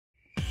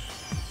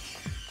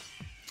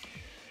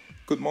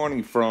Good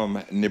morning from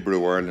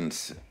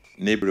Nibiruworld.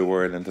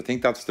 Nibiruworld. I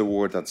think that's the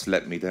word that's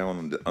let me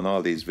down on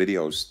all these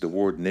videos. The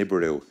word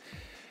Nibiru.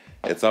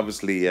 It's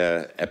obviously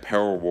a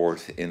power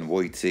word in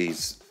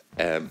YT's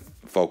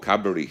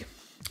vocabulary.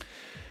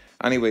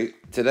 Anyway,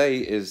 today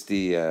is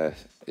the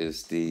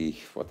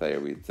what day are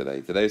we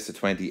today? Today is the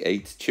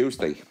 28th,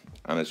 Tuesday,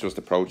 and it's just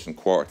approaching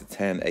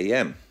 9:45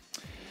 a.m.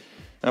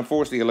 And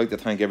firstly, I'd like to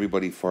thank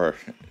everybody for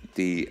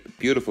the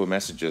beautiful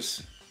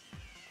messages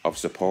of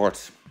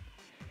support.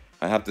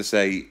 I have to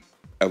say,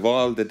 of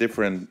all the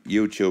different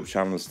YouTube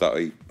channels that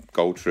I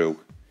go through,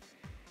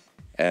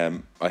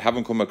 I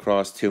haven't come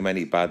across too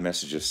many bad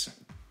messages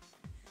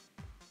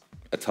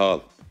at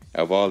all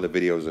of all the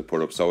videos I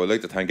put up. So I'd like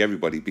to thank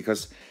everybody,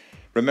 because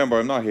remember,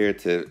 I'm not here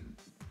to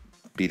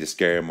be the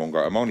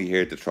scaremonger. I'm only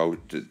here to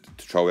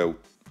throw out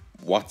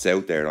what's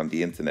out there on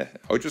the internet.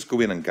 I just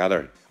go in and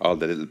gather all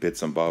the little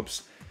bits and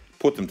bobs,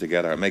 put them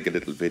together and make a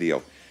little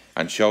video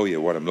and show you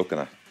what I'm looking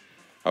at.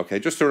 Okay,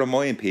 just to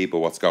remind people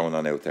what's going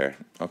on out there.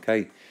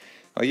 Okay,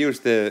 I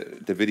used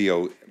the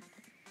video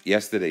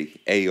yesterday,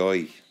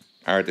 AI,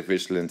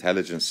 artificial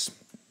intelligence.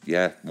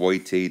 Yeah,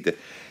 YT,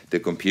 the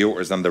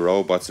computers and the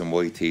robots in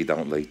YT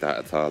don't like that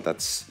at all.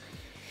 That's,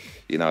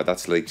 you know,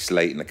 that's like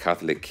slating a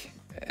Catholic,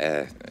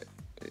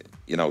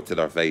 you know, to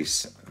their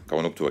face,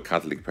 going up to a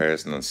Catholic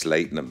person and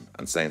slating them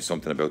and saying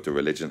something about the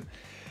religion.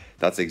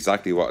 That's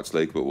exactly what it's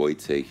like with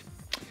YT.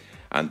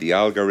 And the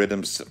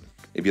algorithms,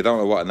 if you don't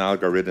know what an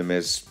algorithm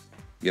is,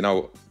 you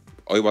know,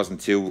 I wasn't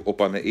too up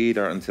on it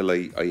either until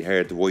I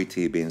heard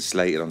YT being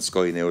slated on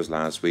Sky News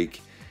last week,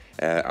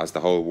 as the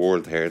whole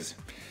world heard.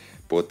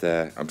 But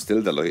I'm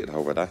still delighted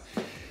over that.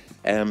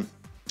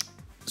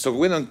 So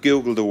go in and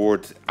Google the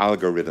word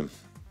algorithm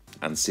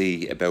and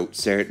see about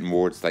certain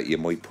words that you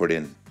might put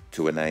in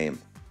to a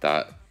name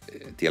that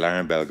the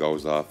alarm bell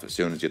goes off as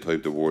soon as you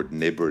type the word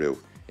Nibiru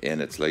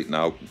in. It's like,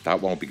 no,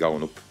 that won't be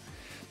going up.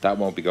 That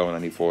won't be going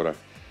any further.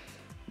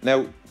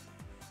 Now,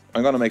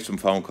 I'm going to make some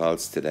phone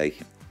calls today.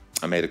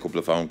 I made a couple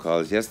of phone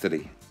calls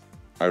yesterday.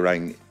 I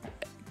rang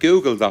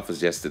Google's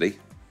office yesterday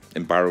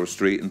in Barrow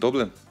Street in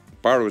Dublin.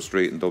 Barrow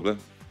Street in Dublin,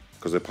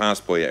 because I pass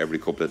by it every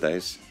couple of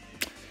days.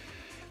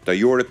 The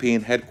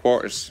European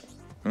headquarters.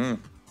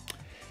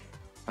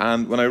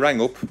 And when I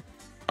rang up,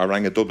 I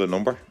rang a Dublin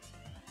number.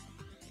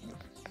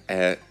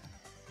 And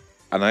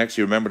I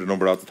actually remember the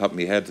number off the top of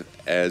my head.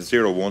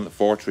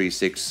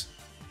 01436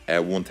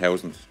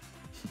 1000.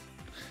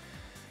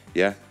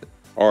 Yeah.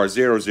 Or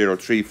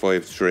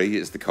 00353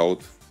 is the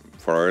code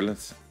for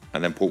Ireland,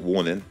 and then put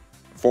 1 in.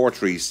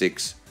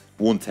 436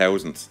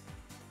 1000.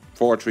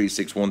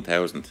 436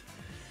 1000.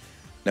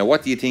 Now,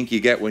 what do you think you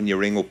get when you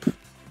ring up?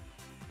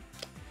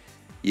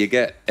 You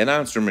get an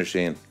answering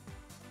machine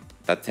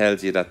that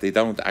tells you that they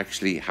don't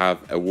actually have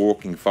a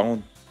working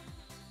phone,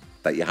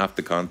 that you have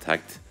to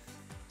contact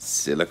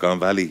Silicon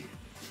Valley.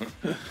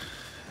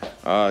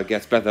 Oh, it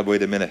gets better by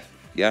the minute.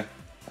 Yeah,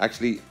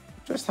 actually,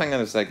 just hang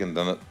on a second.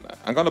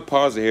 I'm going to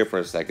pause it here for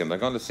a second. I'm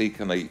going to see,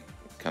 can I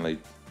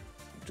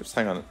just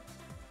hang on.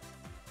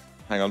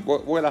 Hang on,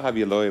 while I have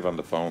you live on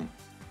the phone.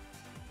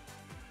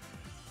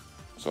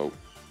 So,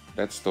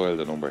 let's dial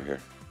the number here.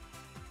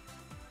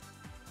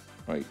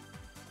 Right,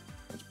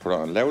 let's put it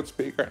on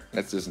loudspeaker.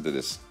 Let's listen to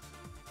this.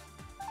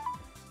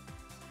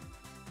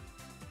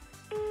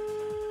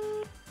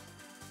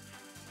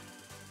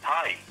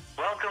 Hi,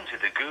 welcome to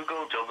the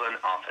Google Dublin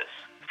office.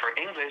 For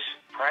English,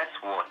 press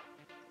 1.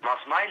 Mas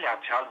mai le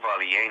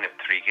talvali yen of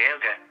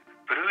Trigelga,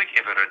 Brug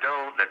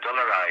Iveradol le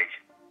Dollarag.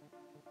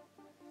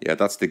 Yeah,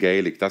 that's the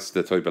Gaelic. That's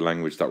the type of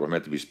language that we're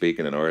meant to be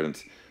speaking in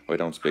Ireland. I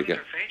don't speak it,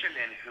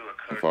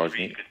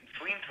 unfortunately.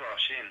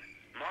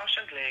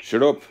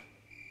 Shut up.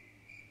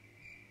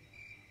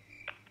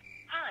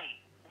 Hi,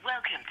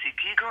 welcome to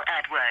Google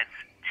AdWords.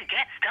 To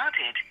get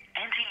started,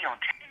 enter your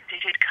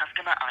 10-digit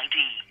customer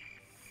ID.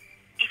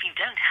 If you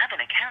don't have an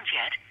account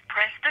yet,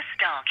 press the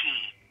star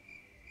key.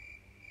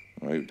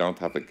 I don't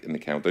have an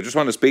account. I just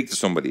want to speak to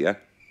somebody, yeah?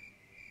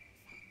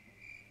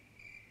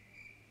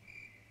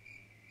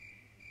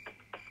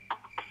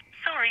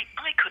 Sorry,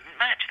 I couldn't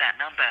match that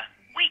number.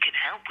 We can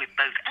help with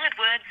both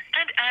AdWords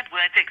and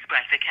AdWords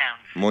Express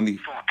accounts. Money.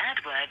 For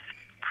AdWords,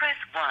 press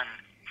 1.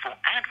 For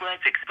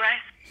AdWords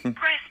Express,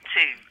 press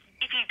 2.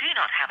 If you do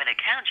not have an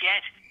account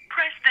yet,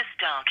 press the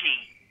star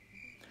key.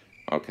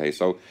 Okay,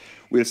 so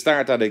we'll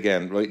start that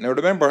again. Right, now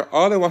remember,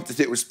 all I want to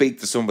do is speak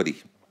to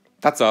somebody.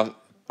 That's all.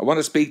 I want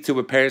to speak to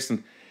a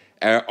person,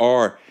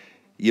 or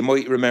you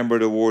might remember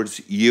the words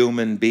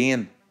human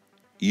being.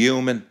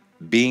 Human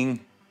being,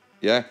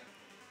 yeah?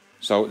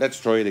 So let's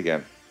try it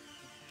again.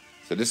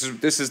 So this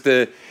is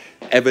the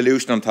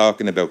evolution I'm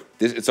talking about.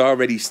 It's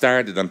already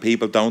started and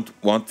people don't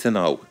want to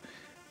know.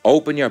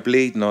 Open your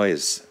bleeding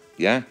eyes,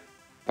 yeah?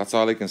 That's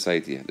all I can say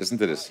to you. Listen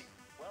to this.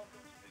 Welcome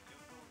to the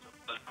Google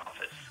Dublin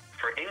office.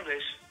 For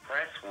English,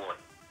 press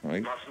 1.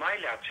 Right. Mas mai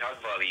le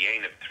talvali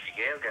yen of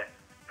Trigelga.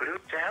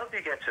 To help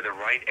you get to the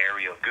right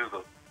area of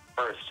Google,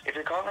 first, if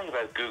you're calling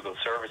about Google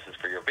services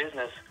for your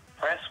business,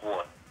 press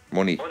 1.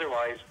 Money.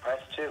 Otherwise, press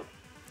 2.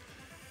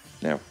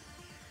 Now.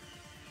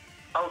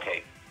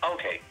 Okay.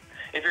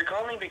 If you're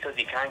calling because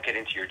you can't get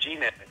into your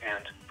Gmail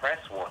account, press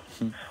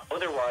 1.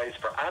 Otherwise,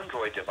 for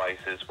Android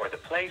devices or the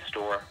Play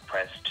Store,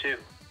 press 2.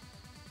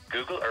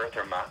 Google Earth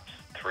or Maps,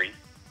 3.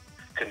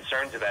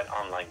 Concerns about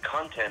online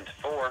content,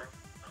 4.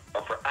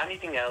 Or for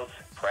anything else,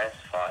 press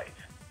 5.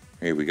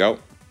 Here we go.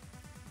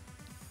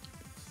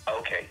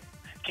 Okay,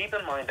 keep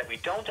in mind that we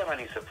don't have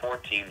any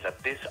support teams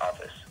at this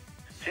office.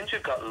 Since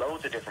we've got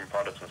loads of different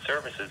products and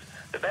services,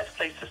 the best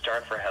place to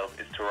start for help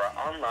is through our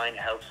online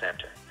help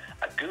centre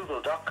at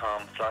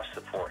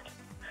google.com/support.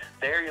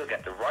 There you'll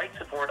get the right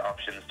support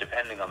options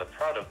depending on the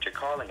product you're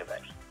calling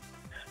about.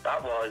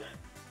 That was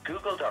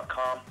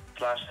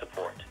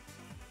google.com/support.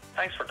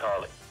 Thanks for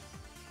calling.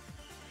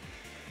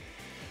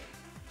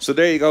 So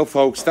there you go,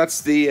 folks.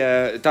 That's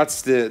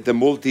the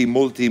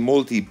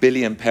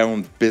multi-billion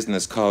pound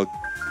business called.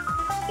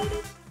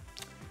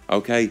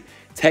 Okay,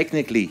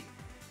 technically,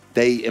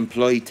 they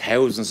employ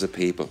thousands of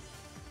people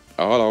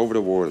all over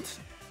the world.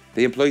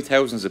 They employ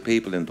thousands of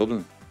people in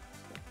Dublin.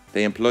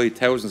 They employ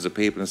thousands of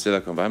people in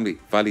Silicon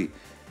Valley.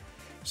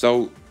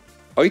 So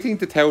I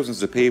think the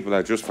thousands of people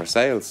are just for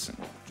sales,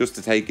 just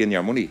to take in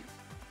your money,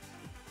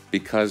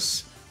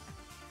 because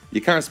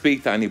you can't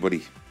speak to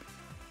anybody.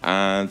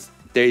 And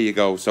there you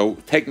go. So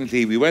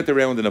technically we went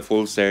around in a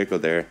full circle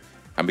there,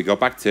 and we go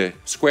back to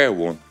square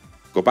one,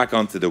 go back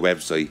onto the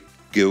website,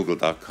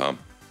 google.com.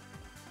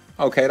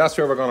 Okay, that's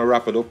where we're going to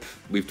wrap it up.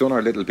 We've done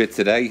our little bit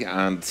today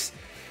and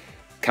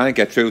can't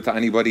get through to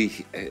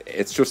anybody.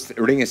 It's just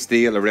a ring of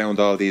steel around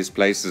all these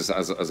places,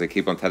 as I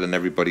keep on telling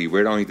everybody.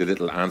 We're only the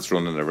little ants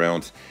running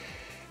around.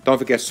 Don't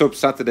forget, Sub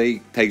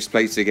Saturday takes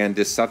place again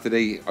this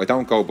Saturday. I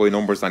don't go by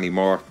numbers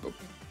anymore.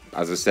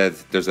 As I said,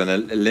 there's a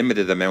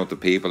limited amount of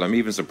people. I'm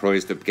even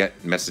surprised to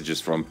get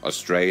messages from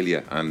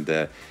Australia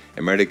and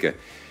America.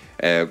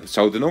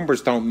 So the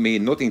numbers don't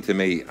mean nothing to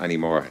me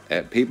anymore.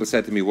 People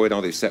said to me, why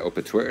don't they set up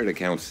a Twitter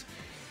account?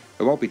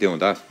 I won't be doing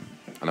that.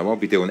 And I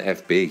won't be doing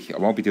FB. I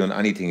won't be doing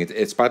anything.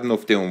 It's bad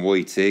enough doing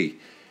YT.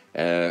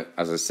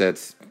 As I said,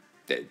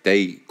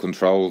 they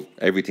control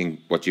everything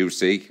what you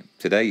see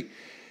today.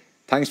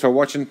 Thanks for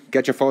watching.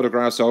 Get your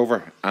photographs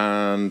over.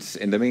 And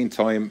in the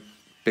meantime,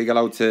 big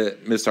hello to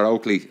Mr.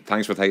 Oakley.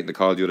 Thanks for taking the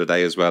call the other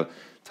day as well.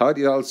 Talk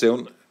to you all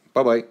soon.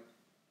 Bye-bye.